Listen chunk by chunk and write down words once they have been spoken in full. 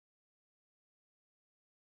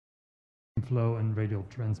inflow and radial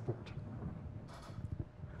transport.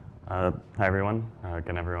 Hi everyone.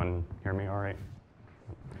 Can everyone hear me all right?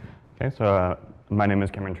 Okay, so my name is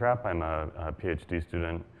Trapp. I'm a PhD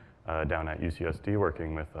student down at UCSD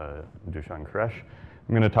working with Dushan Quresh. I'm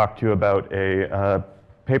going to talk to you about a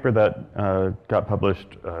paper that got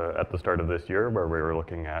published at the start of this year where we were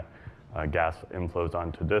looking at gas inflows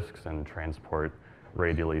onto disks and transport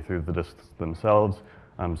radially through the disks themselves,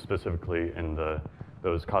 specifically in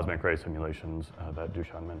those cosmic ray simulations that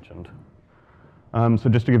Dushan mentioned. So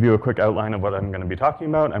just to give you a quick outline of what I'm going to be talking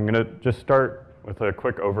about, I'm going to just start with a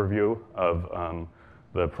quick overview of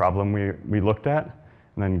the problem we looked at,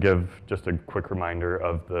 and then give just a quick reminder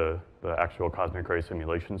of the actual cosmic ray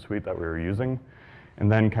simulation suite that we were using,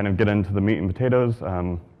 and then kind of get into the meat and potatoes,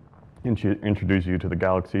 introduce you to the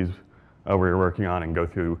galaxies we were working on, and go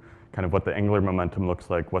through kind of what the angular momentum looks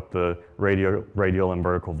like, what the radial and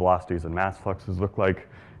vertical velocities and mass fluxes look like,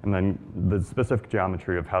 and then the specific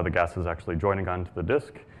geometry of how the gas is actually joining onto the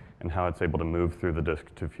disk and how it's able to move through the disk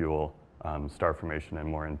to fuel star formation in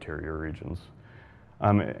more interior regions.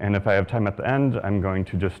 And if I have time at the end, I'm going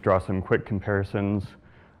to just draw some quick comparisons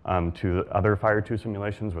to the other Fire 2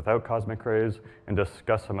 simulations without cosmic rays and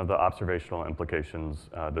discuss some of the observational implications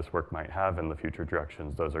this work might have and the future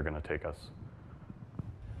directions those are going to take us.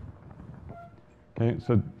 Okay,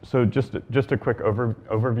 so just a quick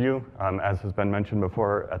overview. As has been mentioned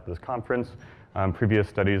before at this conference, previous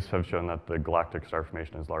studies have shown that the galactic star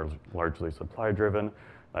formation is largely supply-driven.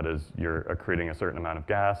 That is, you're accreting a certain amount of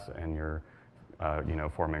gas and you're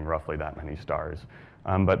forming roughly that many stars.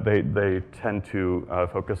 But they tend to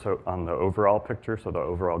focus on the overall picture, so the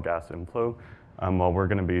overall gas inflow, while we're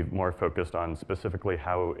going to be more focused on specifically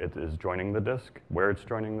how it is joining the disk, where it's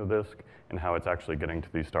joining the disk, and how it's actually getting to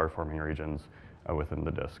these star-forming regions within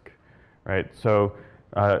the disk, right? So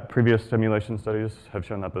previous simulation studies have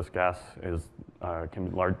shown that this gas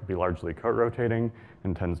can be largely co-rotating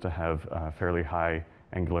and tends to have fairly high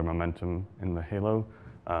angular momentum in the halo,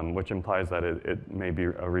 which implies that it may be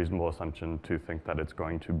a reasonable assumption to think that it's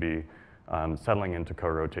going to be settling into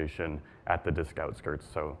co-rotation at the disk outskirts,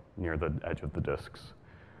 so near the edge of the disks.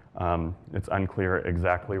 It's unclear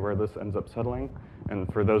exactly where this ends up settling.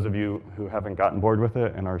 And for those of you who haven't gotten bored with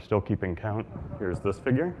it and are still keeping count, here's this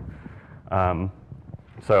figure.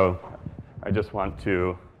 So I just want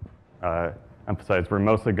to emphasize we're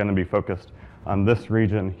mostly going to be focused on this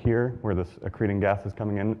region here where this accreting gas is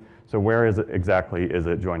coming in. So where is it exactly is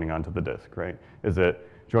it joining onto the disk, right? Is it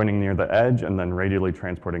joining near the edge and then radially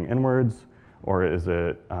transporting inwards? Or is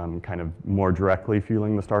it kind of more directly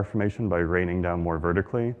fueling the star formation by raining down more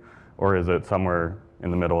vertically? Or is it somewhere in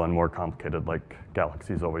the middle and more complicated like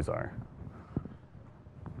galaxies always are?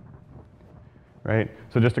 Right,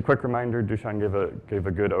 so just a quick reminder, Dushan gave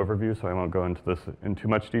a good overview, so I won't go into this in too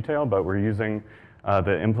much detail, but we're using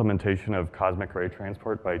the implementation of cosmic ray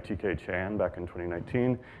transport by T.K. Chan back in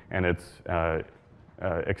 2019, and its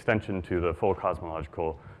extension to the full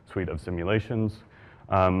cosmological suite of simulations.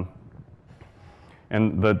 And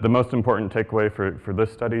the most important takeaway for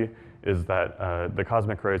this study is that the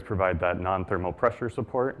cosmic rays provide that non-thermal pressure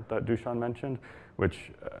support that Dushan mentioned,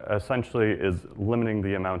 which essentially is limiting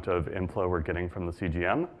the amount of inflow we're getting from the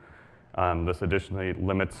CGM. This additionally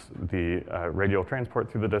limits the radial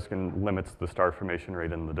transport through the disk and limits the star formation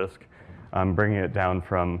rate in the disk, bringing it down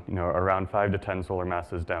from around 5 to 10 solar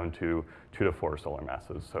masses down to 2 to 4 solar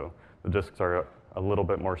masses. So the disks are a little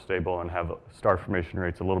bit more stable and have star formation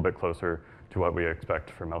rates a little bit closer to what we expect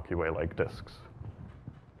for Milky Way-like disks.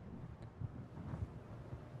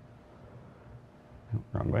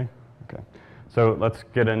 Wrong way, okay. So let's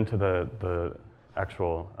get into the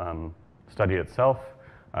actual study itself.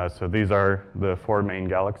 So these are the 4 main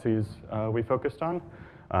galaxies we focused on.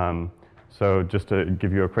 So just to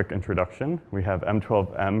give you a quick introduction, we have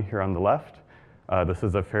M12M here on the left. This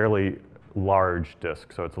is a fairly large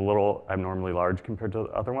disk, so it's a little abnormally large compared to the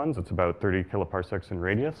other ones. It's about 30 kiloparsecs in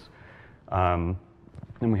radius. And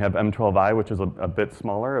we have M12I, which is a bit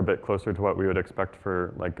smaller, a bit closer to what we would expect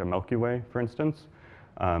for like a Milky Way, for instance.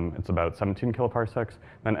 It's about 17 kiloparsecs.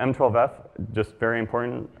 Then M12F, just very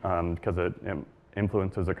important because it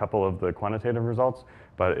influences a couple of the quantitative results,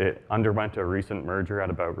 but it underwent a recent merger at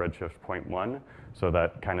about redshift 0.1. So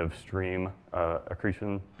that kind of stream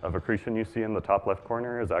accretion you see in the top left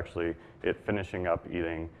corner is actually it finishing up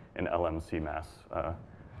eating an LMC mass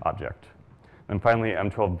object. And finally,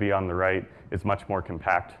 M12B on the right is much more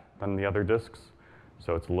compact than the other disks.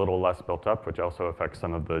 So it's a little less built up, which also affects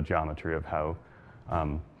some of the geometry of how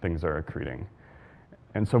things are accreting.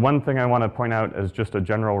 And so one thing I want to point out as just a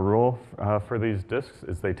general rule for these disks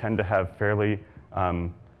is they tend to have fairly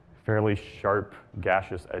sharp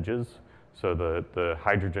gaseous edges. So the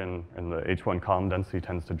hydrogen and the H1 column density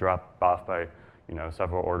tends to drop off by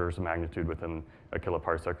several orders of magnitude within a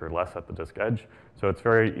kiloparsec or less at the disk edge. So it's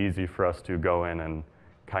very easy for us to go in and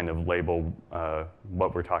kind of label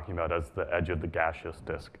what we're talking about as the edge of the gaseous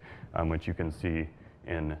disk, which you can see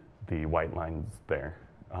in the white lines there.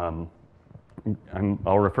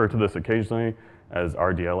 I'll refer to this occasionally as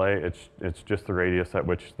RDLA. It's just the radius at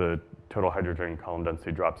which the total hydrogen column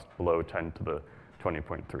density drops below 10 to the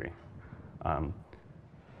 20.3.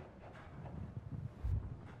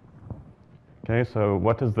 Okay, so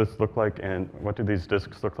what does this look like, and what do these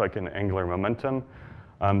disks look like in angular momentum?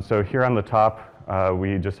 So here on the top,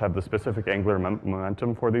 we just have the specific angular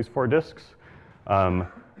momentum for these 4 disks.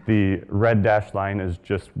 The red dashed line is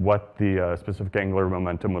just what the specific angular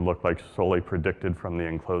momentum would look like solely predicted from the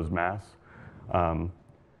enclosed mass.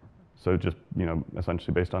 So just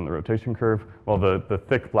essentially based on the rotation curve. Well, the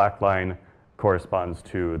thick black line corresponds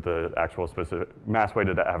to the actual specific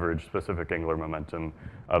mass-weighted average specific angular momentum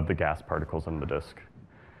of the gas particles in the disk.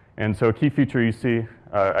 And so a key feature you see,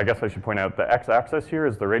 I guess I should point out, the x-axis here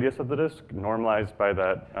is the radius of the disk, normalized by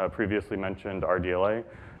that previously mentioned RDLA.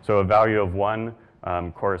 So a value of 1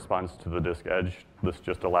 corresponds to the disk edge. This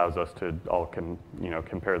just allows us to all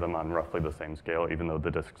compare them on roughly the same scale, even though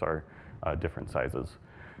the disks are different sizes.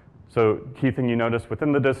 So key thing you notice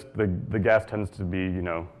within the disk, the gas tends to be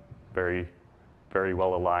very, very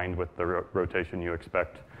well aligned with the rotation you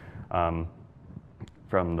expect from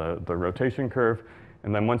the rotation curve.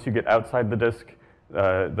 And then once you get outside the disk,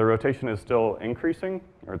 the rotation is still increasing,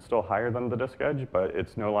 or it's still higher than the disk edge, but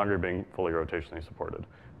it's no longer being fully rotationally supported,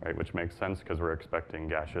 right? Which makes sense because we're expecting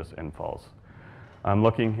gaseous infalls.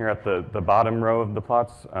 Looking here at the bottom row of the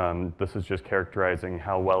plots, this is just characterizing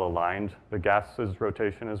how well aligned the gas's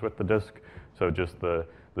rotation is with the disk. So just the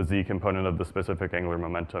z component of the specific angular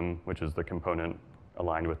momentum, which is the component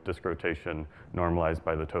aligned with disk rotation, normalized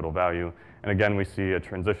by the total value. And again, we see a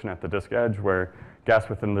transition at the disk edge where gas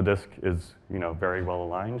within the disk is very well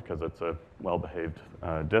aligned because it's a well-behaved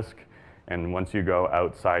disk. And once you go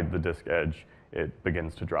outside the disk edge, it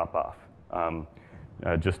begins to drop off.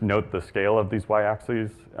 Just note the scale of these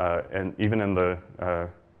y-axes, and even in the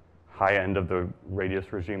high end of the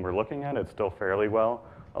radius regime we're looking at, it's still fairly well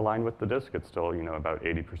aligned with the disk. It's still about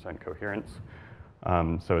 80% coherence.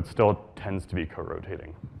 So it still tends to be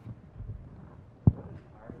co-rotating.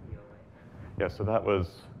 Yeah, so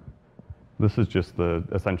this is just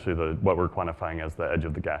essentially what we're quantifying as the edge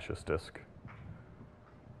of the gaseous disk.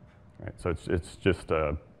 Right, so it's just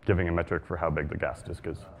giving a metric for how big the gas disk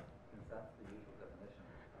is.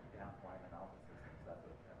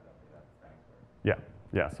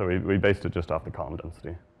 Yeah, so we based it just off the column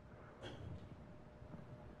density.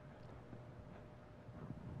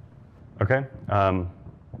 Okay,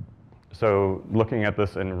 so looking at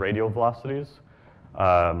this in radial velocities.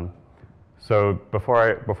 So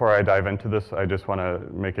before I dive into this, I just want to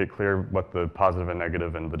make it clear what the positive and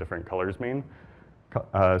negative and the different colors mean.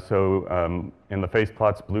 So in the phase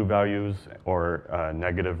plots, blue values or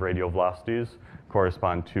negative radial velocities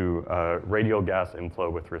correspond to radial gas inflow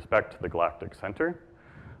with respect to the galactic center,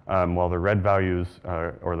 while the red values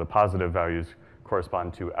or the positive values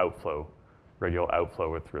correspond to outflow, radial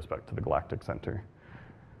outflow with respect to the galactic center.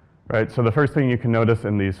 Right, so the first thing you can notice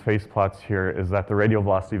in these phase plots here is that the radial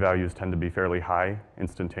velocity values tend to be fairly high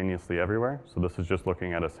instantaneously everywhere. So this is just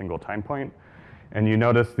looking at a single time point. And you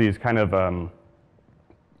notice these kind of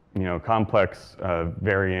complex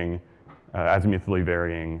varying, azimuthally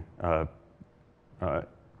varying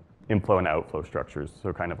inflow and outflow structures,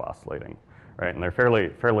 so kind of oscillating, right? And they're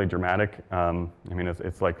fairly dramatic. I mean,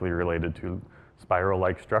 it's likely related to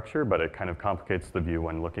spiral-like structure, but it kind of complicates the view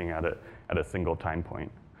when looking at it at a single time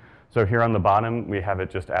point. So here on the bottom, we have it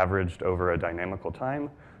just averaged over a dynamical time.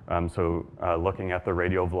 Looking at the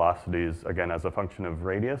radial velocities, again, as a function of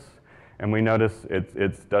radius. And we notice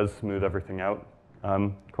it does smooth everything out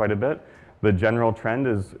quite a bit. The general trend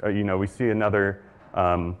is, we see another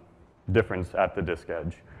difference at the disk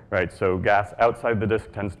edge, right? So gas outside the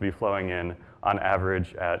disk tends to be flowing in on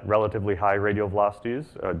average at relatively high radial velocities,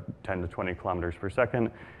 10 to 20 kilometers per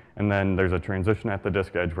second. And then there's a transition at the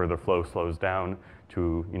disk edge where the flow slows down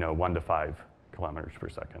to 1 to 5 kilometers per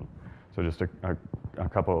second. So just a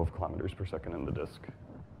couple of kilometers per second in the disk.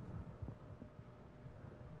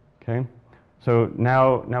 Okay, so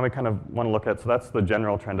now we kind of want to look at, so that's the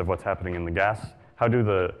general trend of what's happening in the gas. How do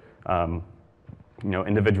the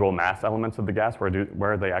individual mass elements of the gas, where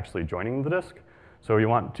are they actually joining the disk? So we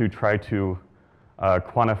want to try to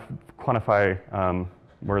quantify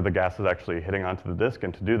where the gas is actually hitting onto the disk.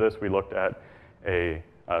 And to do this, we looked at a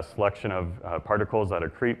a selection of particles that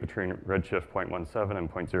accrete between redshift 0.17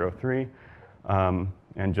 and 0.03,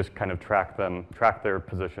 and just kind of track their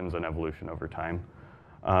positions and evolution over time.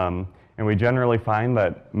 And we generally find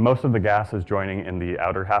that most of the gas is joining in the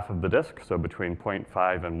outer half of the disk, so between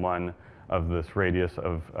 0.5 and 1 of this radius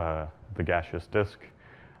of the gaseous disk,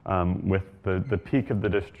 with the peak of the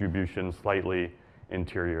distribution slightly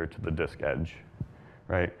interior to the disk edge,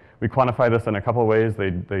 right? We quantify this in a couple ways.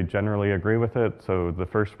 They generally agree with it. So the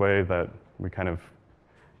first way that we kind of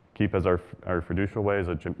keep as our fiducial way is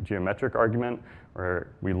a geometric argument, where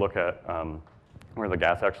we look at where the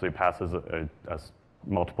gas actually passes a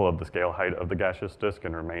multiple of the scale height of the gaseous disk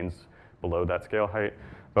and remains below that scale height.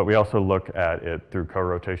 But we also look at it through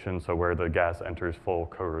co-rotation, so where the gas enters full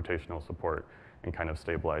co-rotational support and kind of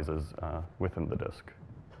stabilizes within the disk.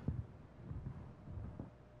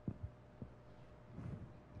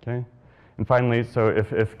 Okay, and finally, so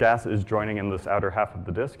if gas is joining in this outer half of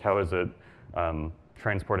the disk, how is it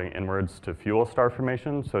transporting inwards to fuel star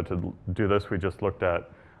formation? So to do this, we just looked at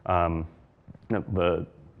the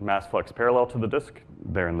mass flux parallel to the disk,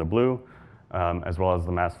 there in the blue, as well as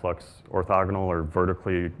the mass flux orthogonal or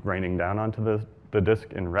vertically raining down onto the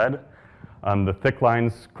disk in red. The thick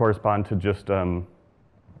lines correspond to just the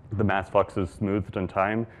mass flux is smoothed in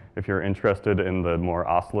time. If you're interested in the more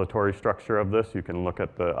oscillatory structure of this, you can look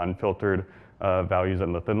at the unfiltered values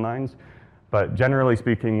in the thin lines. But generally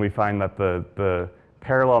speaking, we find that the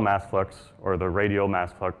parallel mass flux or the radial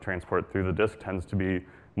mass flux transport through the disk tends to be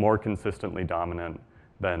more consistently dominant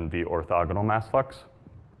than the orthogonal mass flux,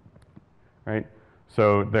 right?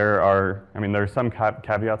 So there are some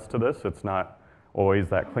caveats to this. It's not always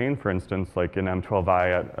that clean. For instance, like in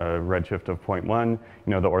M12I at a redshift of 0.1,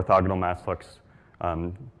 the orthogonal mass flux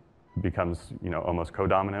becomes, almost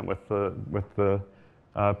co-dominant with the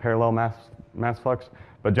parallel mass flux.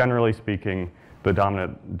 But generally speaking, the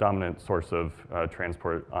dominant source of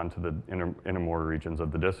transport onto the intermolar regions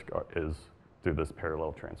of the disk is through this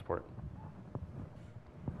parallel transport.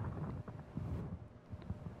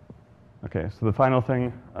 Okay, so the final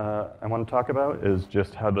thing I want to talk about is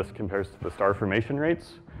just how this compares to the star formation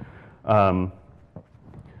rates.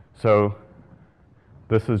 So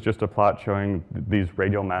this is just a plot showing these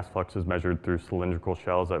radial mass fluxes measured through cylindrical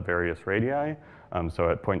shells at various radii. So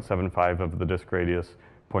at 0.75 of the disk radius,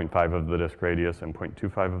 0.5 of the disk radius, and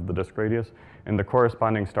 0.25 of the disk radius, and the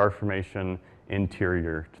corresponding star formation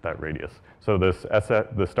interior to that radius. So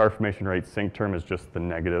the star formation rate sync term is just the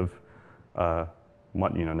negative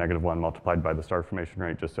 -1 multiplied by the star formation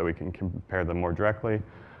rate, just so we can compare them more directly.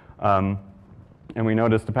 And we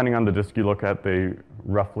notice, depending on the disk you look at, they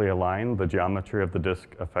roughly align. The geometry of the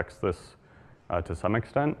disk affects this to some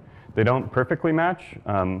extent. They don't perfectly match,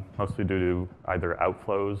 mostly due to either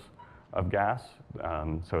outflows of gas,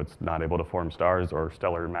 so it's not able to form stars, or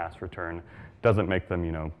stellar mass return doesn't make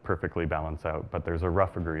them, perfectly balance out, but there's a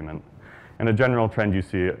rough agreement. And a general trend you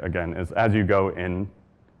see, again, is as you go in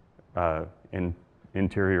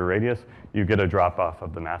interior radius, you get a drop-off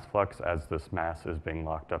of the mass flux as this mass is being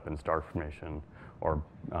locked up in star formation or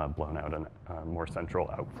blown out in more central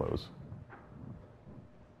outflows.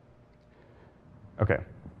 Okay.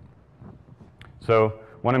 So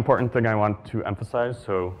one important thing I want to emphasize,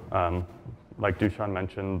 so like Dushan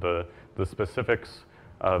mentioned, the specifics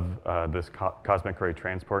of this cosmic ray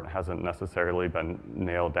transport hasn't necessarily been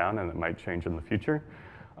nailed down, and it might change in the future.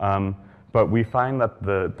 But we find that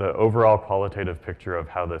the overall qualitative picture of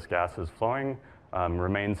how this gas is flowing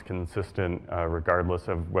remains consistent regardless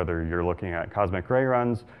of whether you're looking at cosmic ray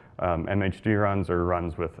runs, MHD runs, or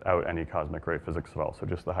runs without any cosmic ray physics at all, so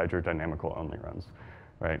just the hydrodynamical only runs,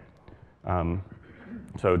 right?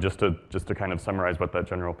 So just to kind of summarize what that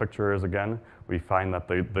general picture is again, we find that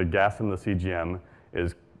the gas in the CGM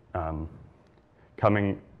is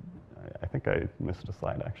coming, I think I missed a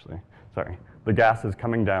slide actually, sorry. The gas is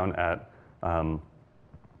coming down at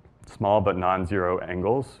small but non-zero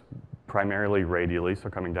angles, primarily radially, so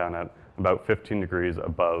coming down at about 15 degrees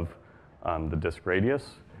above the disk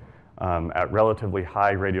radius, at relatively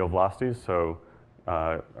high radial velocities, so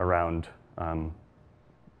around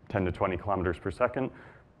 10 to 20 kilometers per second,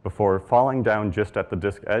 before falling down just at the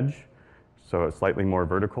disk edge, so slightly more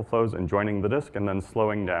vertical flows, and joining the disk, and then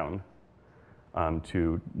slowing down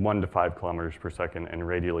to 1 to 5 kilometers per second and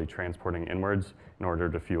radially transporting inwards in order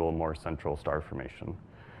to fuel more central star formation,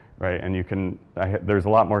 right? And you can, there's a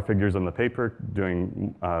lot more figures in the paper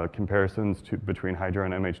doing comparisons between hydro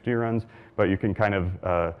and MHD runs, but you can kind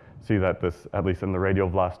of see that this, at least in the radial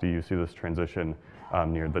velocity, you see this transition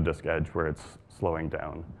near the disk edge where it's slowing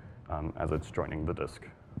down as it's joining the disk.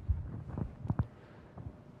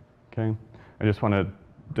 Okay, I just want to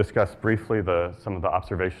discuss briefly some of the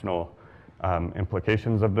observational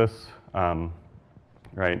implications of this,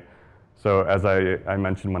 right? So as I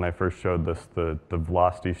mentioned when I first showed this, the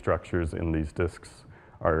velocity structures in these disks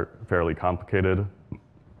are fairly complicated.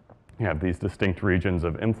 You have these distinct regions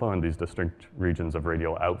of inflow and these distinct regions of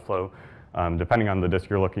radial outflow. Depending on the disk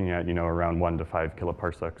you're looking at, around 1 to 5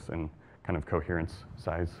 kiloparsecs in kind of coherence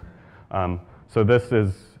size. So this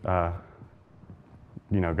is going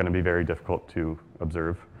to be very difficult to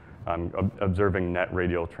observe. Observing net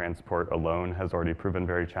radial transport alone has already proven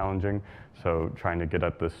very challenging. So trying to get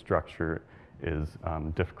at this structure is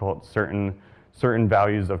difficult. Certain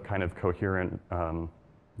values of kind of coherent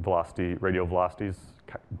radial velocities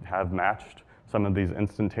have matched some of these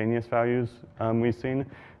instantaneous values we've seen.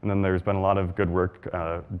 And then there's been a lot of good work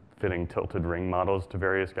fitting tilted ring models to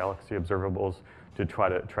various galaxy observables to try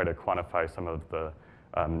to quantify some of the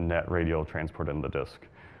net radial transport in the disk.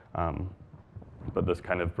 But this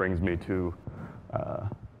kind of brings me to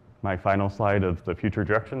my final slide of the future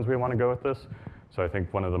directions we want to go with this. So I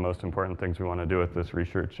think one of the most important things we want to do with this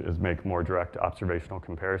research is make more direct observational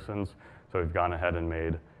comparisons. So we've gone ahead and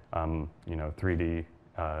made 3D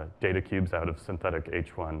data cubes out of synthetic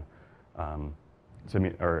H1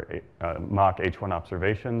 mock H1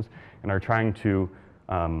 observations, and are trying to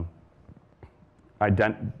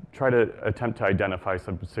try to attempt to identify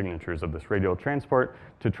some signatures of this radial transport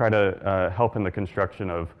to try to help in the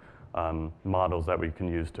construction of models that we can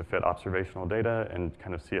use to fit observational data and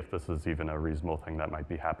kind of see if this is even a reasonable thing that might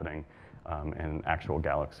be happening in actual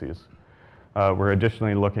galaxies. We're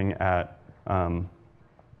additionally looking at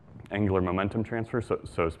angular momentum transfer,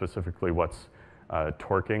 so specifically what's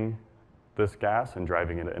torquing this gas and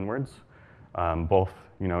driving it inwards, both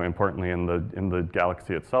importantly in the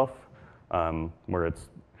galaxy itself, where it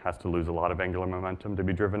has to lose a lot of angular momentum to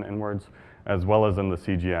be driven inwards, as well as in the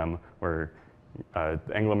CGM, where the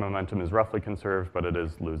angular momentum is roughly conserved, but it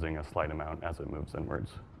is losing a slight amount as it moves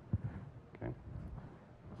inwards. Okay.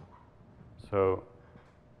 So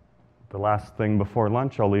the last thing before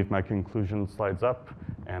lunch, I'll leave my conclusion slides up,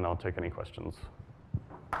 and I'll take any questions.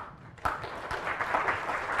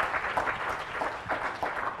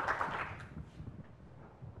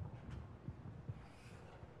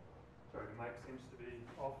 Sorry, the mic seems to be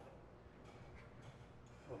off.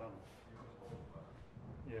 Hold on.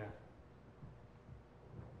 Yeah.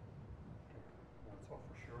 That's off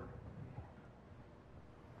for sure.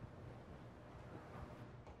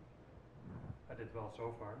 I did well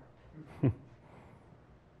so far.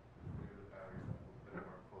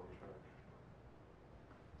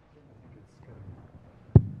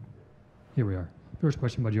 Here we are. First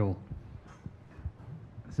question by Joel.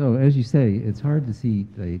 So as you say, it's hard to see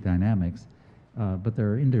the dynamics, but there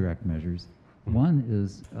are indirect measures. One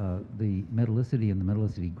is the metallicity and the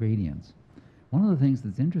metallicity gradients. One of the things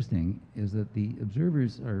that's interesting is that the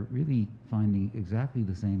observers are really finding exactly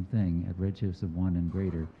the same thing at redshifts of 1 and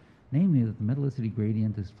greater, namely that the metallicity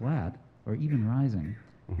gradient is flat or even rising,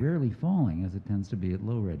 rarely falling as it tends to be at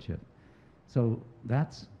low redshift. So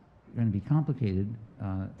that's going to be complicated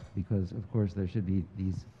because, of course, there should be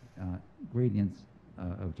these gradients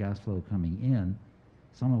of gas flow coming in,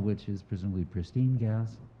 some of which is presumably pristine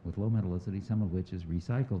gas with low metallicity, some of which is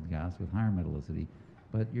recycled gas with higher metallicity.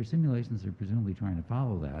 But your simulations are presumably trying to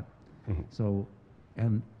follow that. So,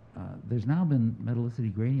 and there's now been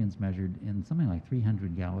metallicity gradients measured in something like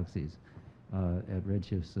 300 galaxies at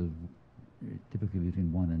redshifts of typically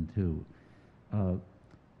between 1 and 2.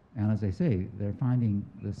 And as I say, they're finding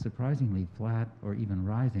the surprisingly flat or even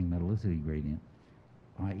rising metallicity gradient,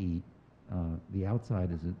 i.e. The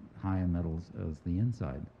outside is as high in metals as the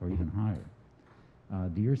inside, or even higher.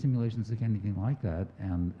 Do your simulations look anything like that?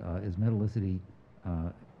 And is metallicity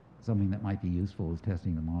something that might be useful as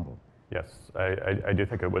testing the model? Yes, I do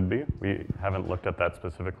think it would be. We haven't looked at that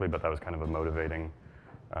specifically, but that was kind of a motivating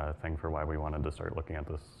thing for why we wanted to start looking at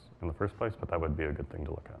this in the first place, but that would be a good thing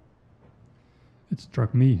to look at. It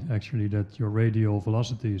struck me, actually, that your radial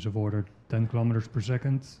velocity is of order 10 kilometers per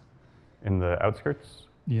second. In the outskirts?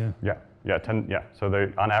 Yeah. Yeah, 10, yeah. So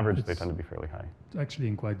they, on average, they tend to be fairly high. It's actually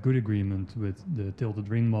in quite good agreement with the tilted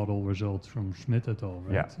ring model results from Schmidt et al.,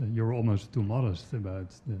 right? Yeah. You're almost too modest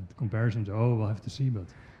about the comparisons. Oh, we'll have to see, but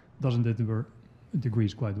doesn't it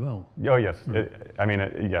agrees quite well? Oh, yes.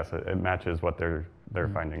 Yes, it matches what they're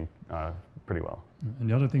finding pretty well. And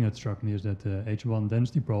the other thing that struck me is that H1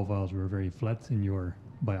 density profiles were very flat in your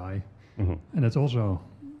by eye. And that's also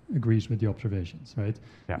agrees with the observations, right?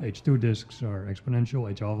 Yeah. H2 disks are exponential,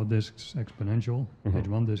 H-alpha disks exponential,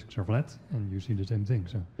 H1 disks are flat, and you see the same thing.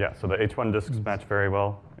 So Yeah, so the H1 disks match very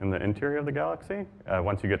well in the interior of the galaxy.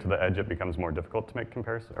 Once you get to the edge, it becomes more difficult to make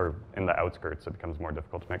comparisons, or in the outskirts, it becomes more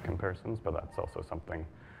difficult to make comparisons, but that's also something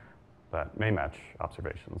that may match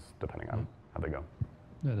observations depending on how they go.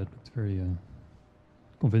 yeah, that looks very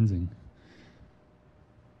convincing.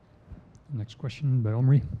 Next question by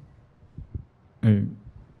Omri.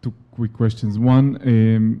 Two quick questions.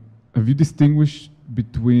 One, have you distinguished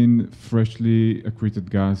between freshly accreted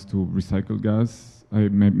gas to recycled gas?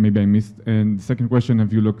 Maybe I missed. And the second question,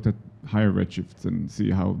 have you looked at higher redshifts and see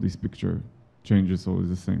how this picture changes or is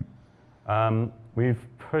the same? We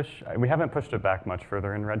haven't pushed it back much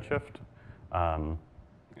further in redshift.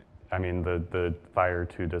 I mean, the Fire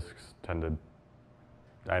 2 disks tended,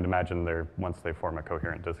 I'd imagine once they form a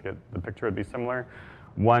coherent disk, the picture would be similar.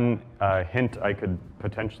 One hint I could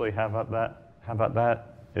potentially have about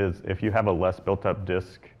that is if you have a less built up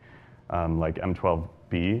disk like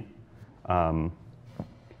M12B,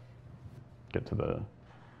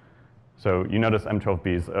 so you notice M12B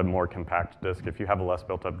is a more compact disk. If you have a less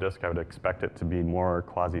built up disk, I would expect it to be more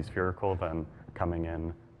quasi-spherical than coming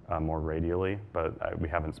in more radially, but we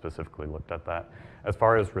haven't specifically looked at that. As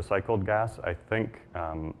far as recycled gas, I think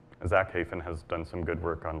Zach Hafen has done some good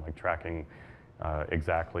work on like tracking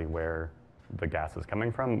exactly where the gas is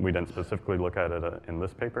coming from. We didn't specifically look at it in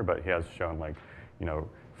this paper, but he has shown like,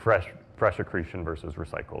 fresh accretion versus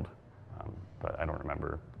recycled. But I don't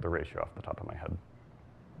remember the ratio off the top of my head.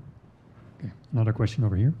 Okay, another question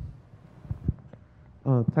over here.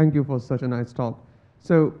 Thank you for such a nice talk.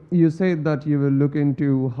 So you said that you will look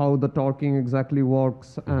into how the torquing exactly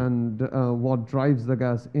works and what drives the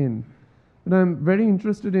gas in. But I'm very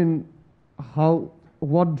interested in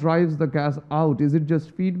what drives the gas out. Is it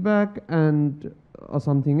just feedback or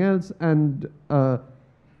something else? And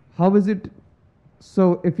how is it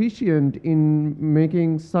so efficient in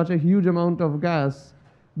making such a huge amount of gas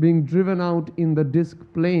being driven out in the disk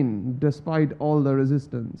plane despite all the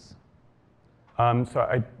resistance?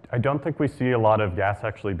 So I don't think we see a lot of gas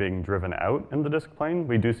actually being driven out in the disk plane.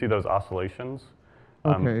 We do see those oscillations,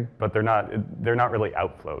 Okay. but they're not really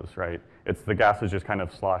outflows, right? It's the gas is just kind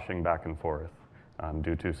of sloshing back and forth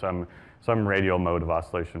due to some radial mode of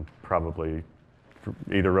oscillation, probably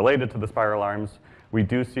either related to the spiral arms. We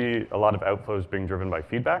do see a lot of outflows being driven by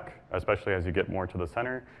feedback, especially as you get more to the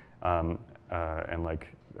center, and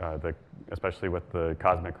especially with the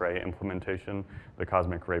cosmic ray implementation, the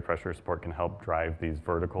cosmic ray pressure support can help drive these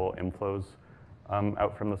vertical inflows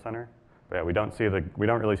out from the center. But yeah, we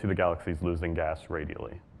don't really see the galaxies losing gas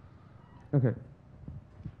radially. Okay.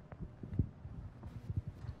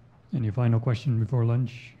 Any final question before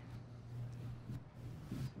lunch?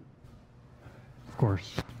 Of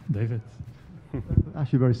course, David.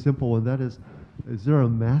 Actually, very simple, and that is there a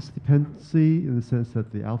mass dependency in the sense that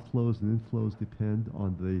the outflows and inflows depend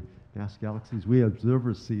on the mass galaxies? We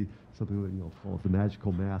observers see something that called the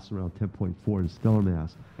magical mass around 10.4 in stellar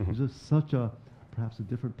mass. Is there such perhaps a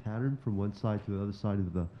different pattern from one side to the other side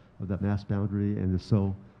of that mass boundary? And if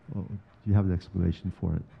so, do you have an explanation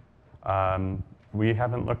for it? We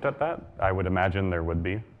haven't looked at that. I would imagine there would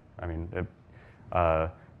be. I mean,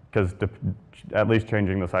 because at least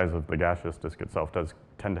changing the size of the gaseous disk itself does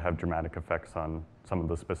tend to have dramatic effects on some of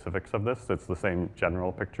the specifics of this. It's the same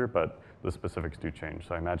general picture, but the specifics do change.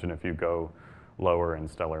 So I imagine if you go lower in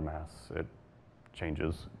stellar mass, it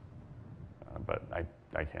changes. But I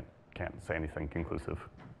can't say anything conclusive.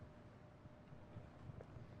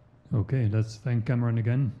 Okay, let's thank Cameron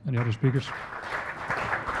again. Any other speakers?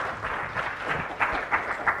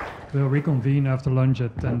 We'll reconvene after lunch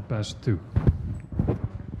at 2:10.